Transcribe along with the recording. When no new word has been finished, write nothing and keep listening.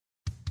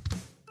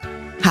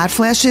Hot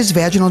flashes,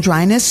 vaginal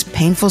dryness,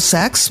 painful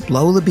sex,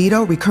 low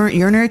libido, recurrent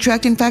urinary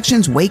tract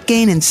infections, weight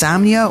gain,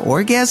 insomnia,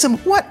 orgasm?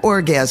 What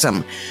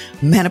orgasm?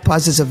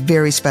 Menopause is a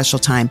very special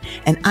time,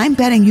 and I'm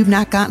betting you've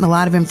not gotten a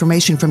lot of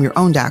information from your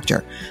own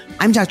doctor.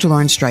 I'm Dr.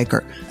 Lauren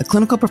Stryker, a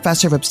clinical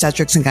professor of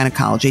obstetrics and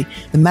gynecology,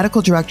 the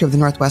medical director of the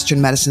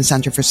Northwestern Medicine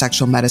Center for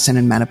Sexual Medicine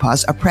and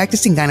Menopause, a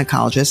practicing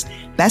gynecologist,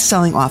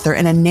 best-selling author,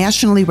 and a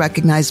nationally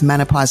recognized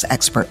menopause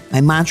expert. My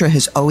mantra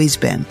has always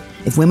been,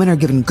 if women are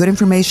given good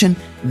information,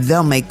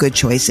 they'll make good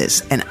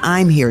choices. And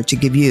I'm here to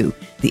give you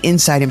the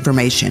inside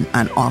information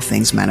on all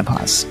things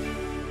menopause.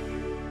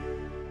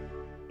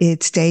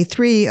 It's day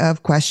 3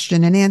 of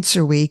question and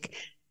answer week.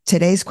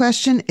 Today's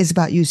question is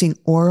about using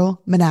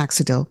oral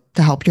Minoxidil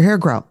to help your hair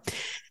grow.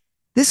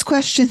 This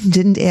question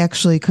didn't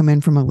actually come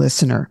in from a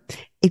listener.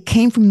 It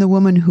came from the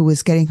woman who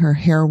was getting her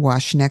hair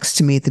washed next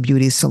to me at the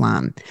beauty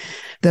salon.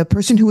 The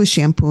person who was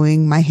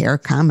shampooing my hair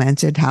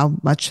commented how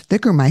much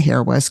thicker my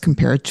hair was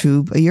compared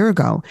to a year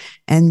ago.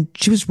 And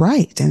she was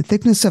right. And the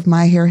thickness of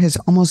my hair has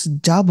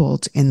almost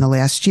doubled in the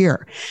last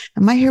year.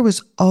 And my hair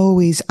was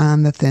always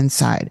on the thin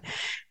side.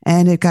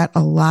 And it got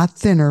a lot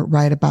thinner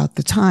right about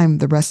the time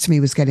the rest of me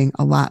was getting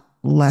a lot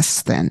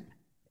less thin.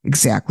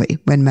 Exactly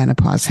when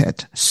menopause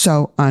hit.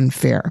 So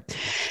unfair.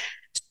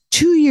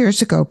 2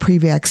 years ago,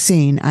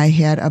 pre-vaccine, I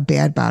had a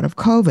bad bout of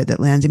COVID that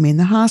landed me in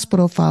the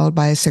hospital, followed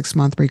by a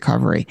 6-month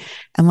recovery.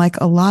 And like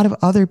a lot of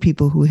other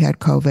people who had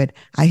COVID,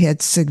 I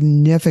had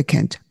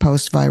significant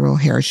post-viral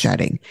hair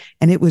shedding,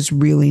 and it was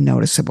really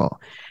noticeable.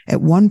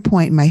 At one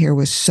point, my hair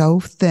was so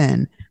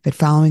thin that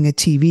following a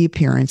TV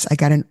appearance, I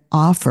got an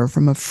offer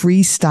from a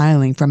free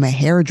styling from a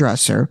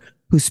hairdresser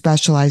who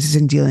specializes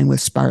in dealing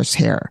with sparse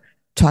hair.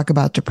 Talk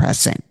about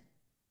depressing.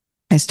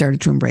 I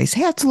started to embrace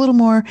hats a little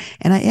more,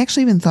 and I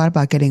actually even thought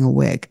about getting a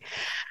wig.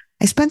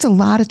 I spent a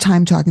lot of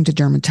time talking to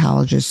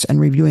dermatologists and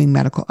reviewing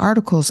medical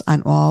articles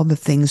on all the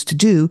things to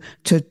do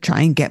to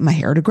try and get my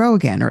hair to grow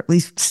again, or at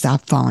least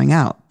stop falling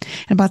out.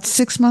 And about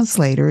 6 months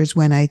later is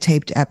when I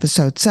taped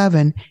episode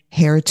 7,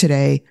 Hair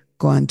Today,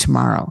 Gone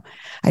Tomorrow.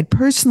 I'd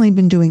personally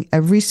been doing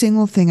every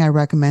single thing I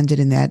recommended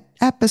in that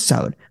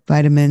episode: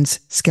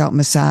 vitamins, scalp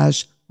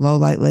massage, low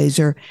light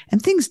laser,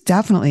 and things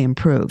definitely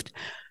improved.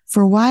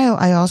 For a while,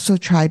 I also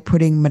tried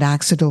putting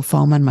Minoxidil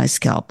foam on my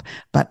scalp,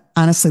 but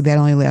honestly, that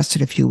only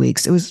lasted a few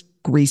weeks. It was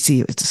greasy.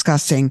 It was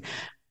disgusting.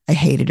 I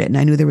hated it, and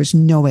I knew there was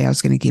no way I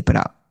was going to keep it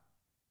up.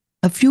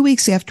 A few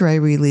weeks after I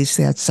released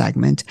that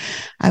segment,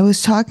 I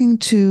was talking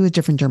to a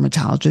different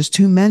dermatologist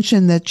who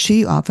mentioned that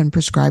she often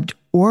prescribed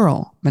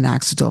oral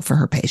Minoxidil for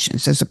her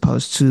patients as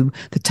opposed to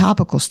the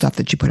topical stuff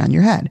that you put on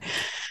your head.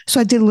 So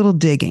I did a little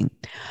digging.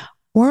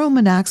 Oral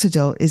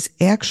Minoxidil is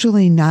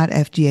actually not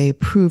FDA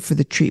approved for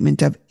the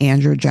treatment of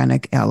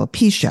androgenic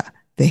alopecia,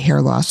 the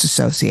hair loss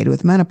associated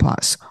with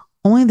menopause.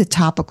 Only the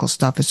topical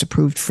stuff is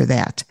approved for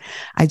that.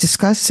 I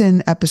discuss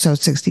in episode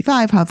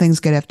 65 how things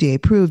get FDA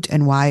approved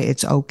and why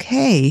it's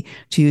okay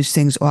to use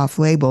things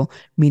off-label,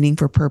 meaning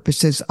for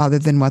purposes other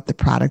than what the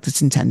product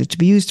is intended to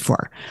be used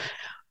for.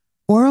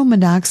 Oral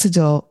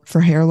Minoxidil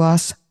for hair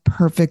loss,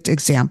 perfect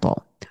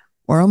example.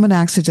 Oral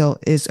Minoxidil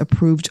is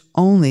approved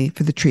only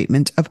for the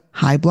treatment of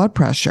high blood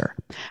pressure.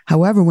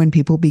 However, when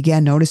people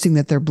began noticing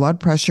that their blood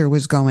pressure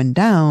was going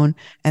down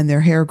and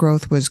their hair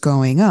growth was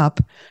going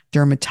up,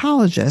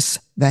 dermatologists,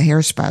 the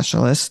hair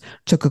specialists,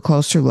 took a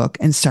closer look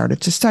and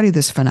started to study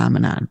this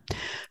phenomenon.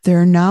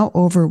 There are now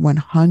over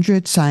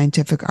 100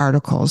 scientific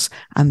articles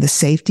on the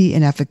safety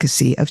and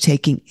efficacy of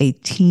taking a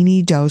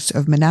teeny dose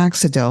of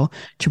Minoxidil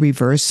to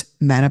reverse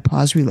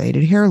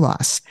menopause-related hair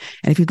loss.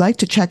 And if you'd like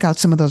to check out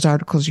some of those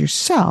articles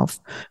yourself,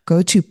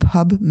 go to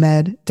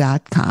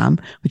PubMed.com,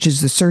 which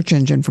is the search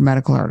engine for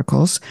medical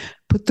articles.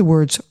 Put the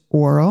words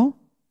oral,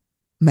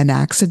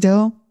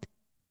 Minoxidil,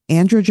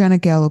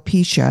 androgenic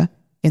alopecia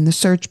in the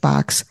search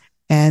box,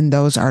 and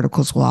those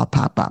articles will all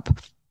pop up.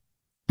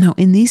 Now,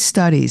 in these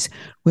studies,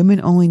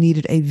 women only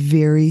needed a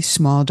very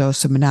small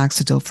dose of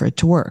Minoxidil for it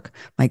to work,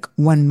 like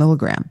 1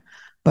 milligram.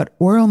 But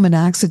oral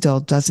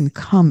Minoxidil doesn't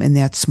come in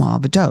that small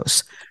of a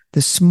dose.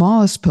 The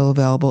smallest pill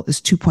available is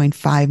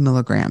 2.5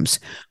 milligrams,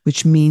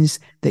 which means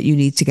that you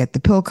need to get the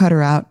pill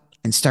cutter out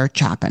and start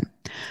chopping.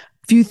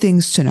 A few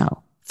things to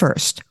know.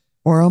 First,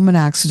 oral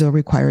Minoxidil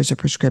requires a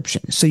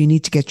prescription, so you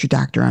need to get your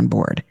doctor on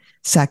board.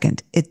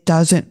 Second, it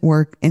doesn't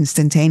work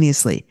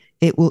instantaneously.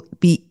 It will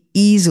be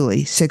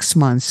easily 6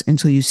 months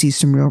until you see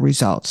some real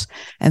results.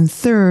 And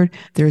third,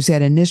 there's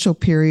that initial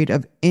period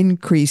of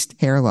increased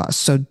hair loss,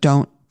 so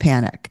don't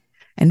panic.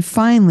 And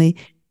finally,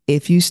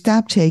 if you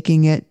stop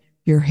taking it,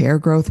 your hair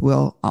growth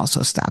will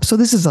also stop. So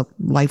this is a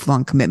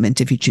lifelong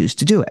commitment if you choose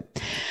to do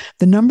it.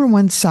 The number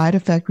one side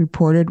effect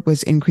reported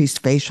was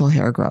increased facial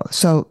hair growth.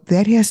 So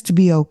that has to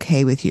be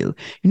okay with you.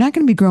 You're not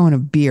going to be growing a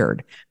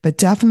beard, but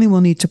definitely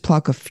will need to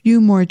pluck a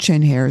few more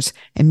chin hairs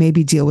and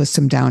maybe deal with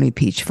some downy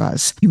peach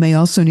fuzz. You may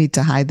also need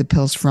to hide the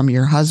pills from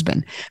your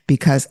husband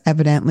because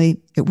evidently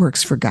it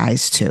works for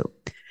guys too.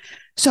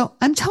 So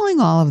I'm telling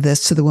all of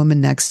this to the woman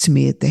next to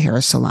me at the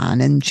hair salon,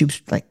 and she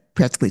was like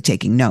practically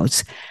taking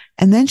notes.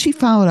 And then she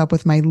followed up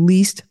with my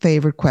least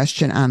favorite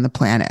question on the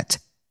planet.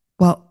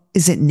 Well,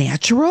 is it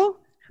natural?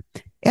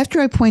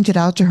 After I pointed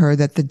out to her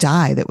that the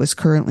dye that was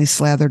currently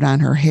slathered on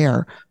her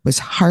hair was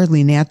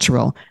hardly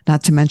natural,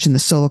 not to mention the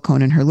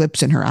silicone in her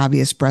lips and her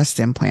obvious breast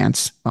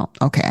implants. Well,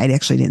 okay, I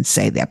actually didn't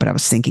say that, but I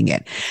was thinking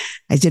it.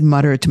 I did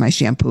mutter it to my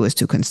shampooist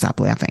who couldn't stop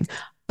laughing.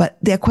 But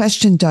that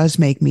question does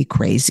make me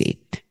crazy.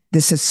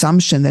 This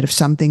assumption that if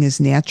something is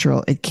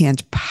natural, it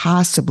can't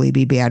possibly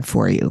be bad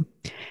for you.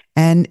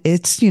 And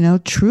it's,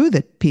 true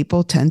that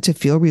people tend to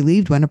feel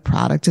relieved when a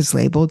product is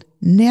labeled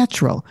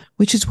natural,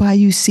 which is why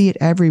you see it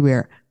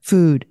everywhere.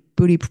 Food,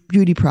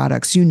 beauty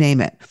products, you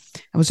name it.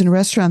 I was in a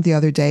restaurant the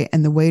other day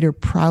and the waiter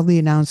proudly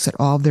announced that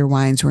all of their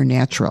wines were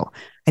natural.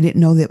 I didn't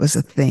know that was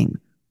a thing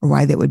or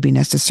why that would be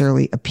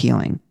necessarily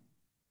appealing.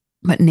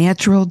 But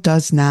natural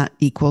does not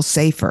equal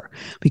safer.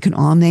 We can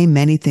all name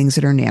many things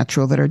that are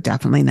natural that are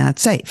definitely not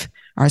safe.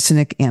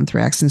 Arsenic,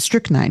 anthrax, and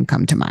strychnine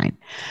come to mind.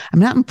 I'm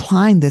not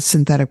implying that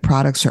synthetic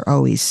products are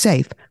always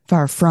safe.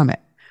 Far from it.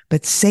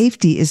 But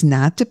safety is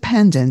not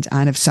dependent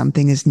on if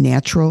something is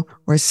natural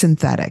or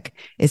synthetic.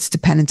 It's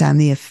dependent on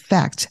the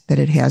effect that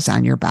it has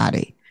on your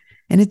body.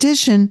 In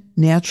addition,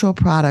 natural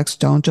products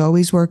don't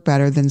always work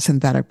better than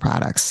synthetic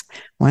products.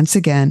 Once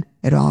again,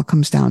 it all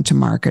comes down to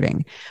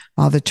marketing.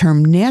 While the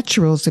term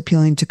natural is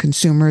appealing to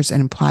consumers and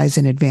implies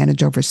an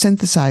advantage over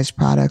synthesized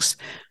products,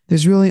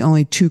 there's really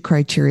only two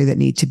criteria that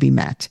need to be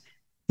met.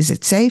 Is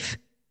it safe?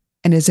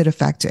 And is it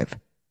effective?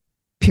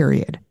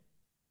 Period.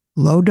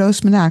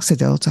 Low-dose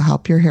minoxidil to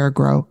help your hair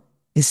grow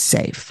is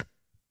safe.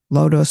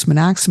 Low-dose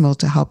minoxidil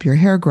to help your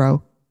hair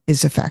grow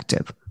is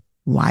effective.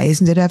 Why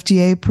isn't it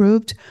FDA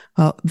approved?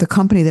 Well, the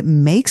company that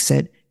makes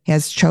it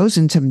has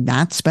chosen to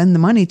not spend the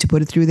money to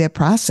put it through that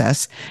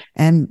process,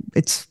 and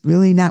it's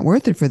really not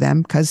worth it for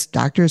them because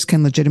doctors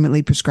can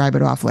legitimately prescribe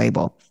it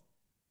off-label.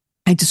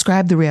 I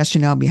described the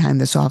rationale behind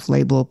this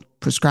off-label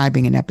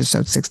prescribing in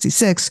episode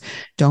 66,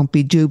 Don't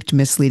Be Duped,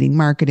 Misleading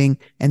Marketing,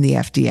 and the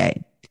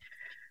FDA.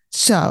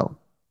 So,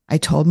 I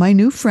told my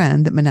new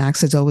friend that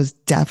minoxidil was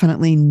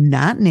definitely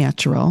not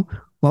natural.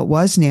 What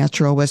was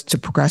natural was to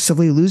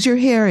progressively lose your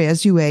hair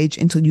as you age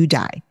until you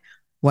die.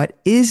 What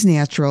is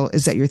natural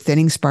is that your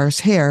thinning,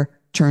 sparse hair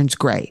turns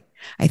gray.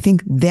 I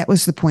think that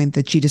was the point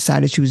that she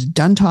decided she was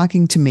done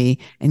talking to me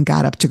and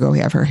got up to go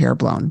have her hair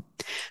blown.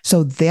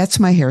 So that's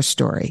my hair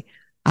story.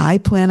 I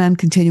plan on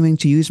continuing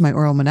to use my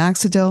oral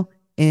minoxidil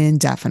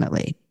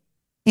indefinitely.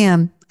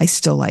 And I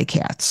still like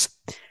cats.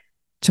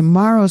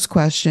 Tomorrow's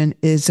question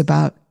is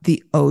about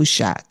the O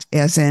shot,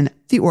 as in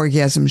the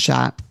orgasm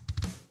shot.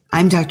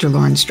 I'm Dr.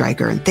 Lauren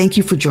Stryker, and thank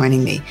you for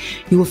joining me.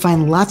 You will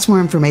find lots more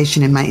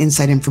information in my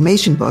Inside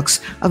Information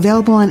books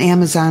available on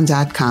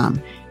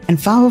Amazon.com.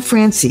 And follow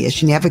Francie as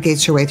she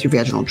navigates her way through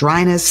vaginal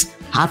dryness,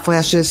 hot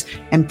flashes,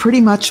 and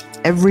pretty much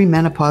every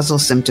menopausal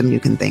symptom you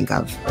can think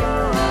of.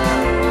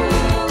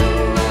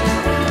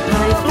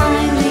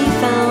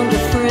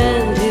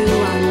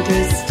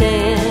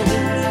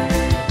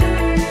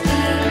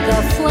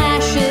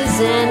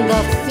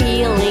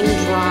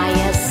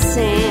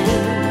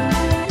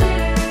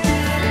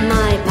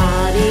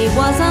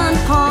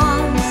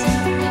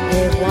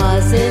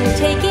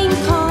 Taking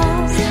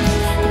calls,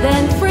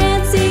 then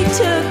Francie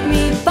took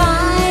me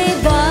by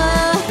the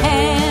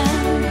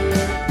hand.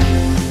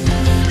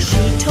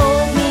 She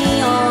told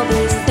me all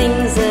these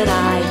things that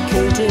I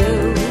can do,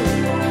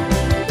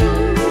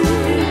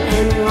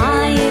 and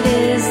why it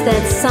is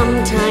that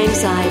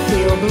sometimes I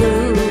feel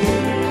blue.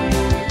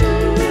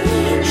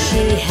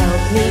 She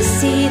helped me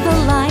see the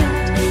light.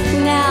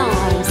 Now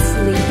I'm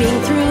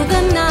sleeping through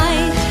the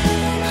night.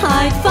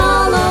 I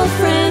follow